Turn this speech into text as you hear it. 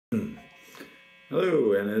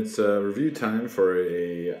Hello, and it's review time for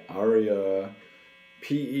a Aria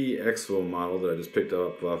PE Expo model that I just picked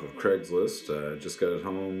up off of Craigslist. Just got it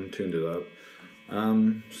home, tuned it up.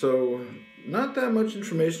 So not that much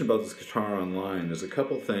information about this guitar online. There's a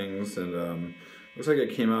couple things, and looks like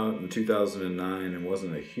it came out in 2009 and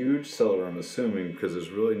wasn't a huge seller, I'm assuming, because there's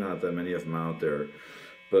really not that many of them out there.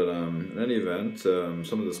 But in any event,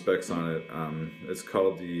 some of the specs on it, it's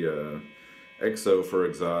called the EXO for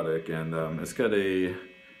exotic, and it's got a,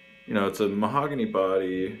 it's a mahogany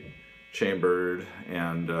body, chambered,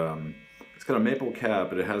 and it's got a maple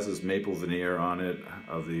cap, but it has this maple veneer on it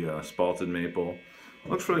of the spalted maple.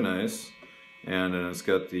 Looks really nice, and then it's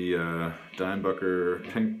got the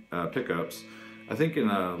Dimebuffer pickups. I think in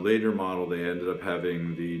a later model they ended up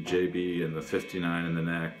having the JB and the 59 in the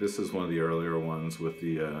neck. This is one of the earlier ones with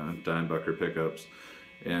the Dimebuffer pickups,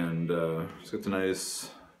 and it's got the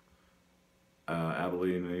nice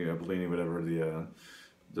Abilene, whatever the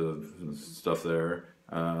stuff there.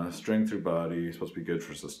 String through body, supposed to be good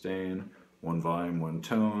for sustain. One volume, one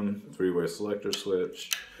tone, three-way selector switch.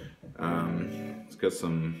 It's got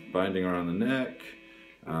some binding around the neck.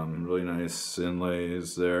 Really nice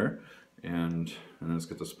inlays there. And it's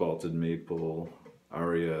got the spalted maple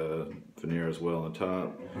Aria veneer as well on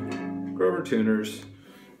top. Grover tuners.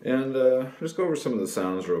 And just go over some of the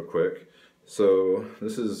sounds real quick. So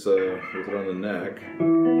this is with it on the neck.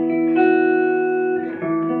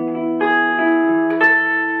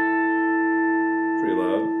 Pretty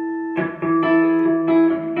loud.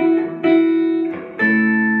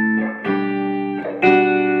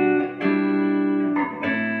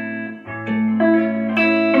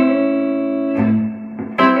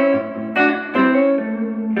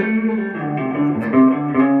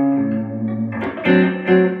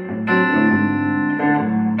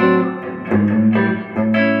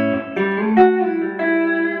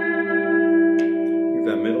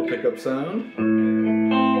 That middle pickup sound.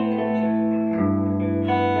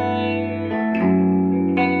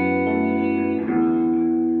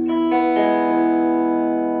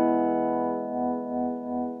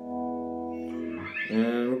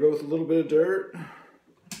 And we'll go with a little bit of dirt.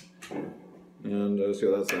 And see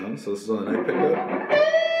how that sounds. So this is on the neck pickup.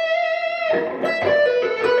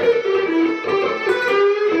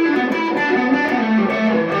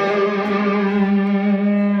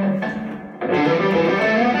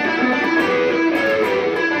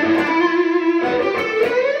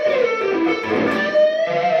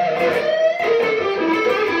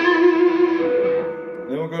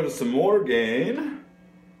 Then we'll go to some more gain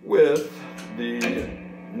with the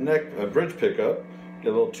neck bridge pickup. Get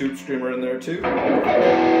a little tube screamer in there too.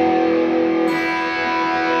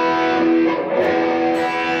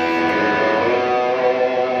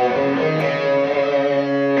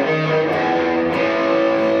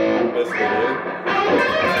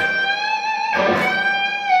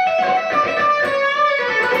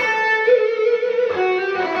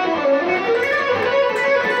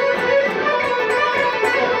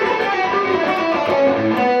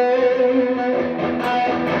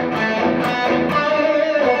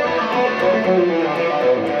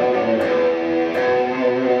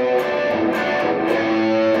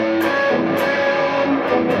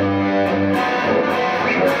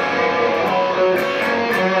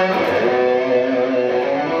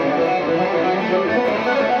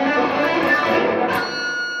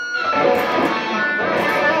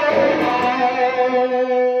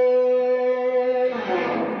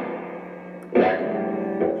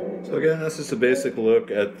 So again, that's just a basic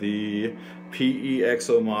look at the PE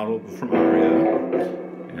EXO model from Aria,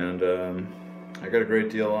 and I got a great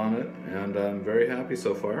deal on it, and I'm very happy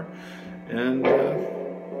so far. And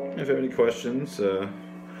if you have any questions,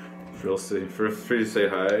 feel free to say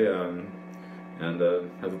hi, and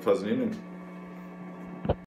have a pleasant evening.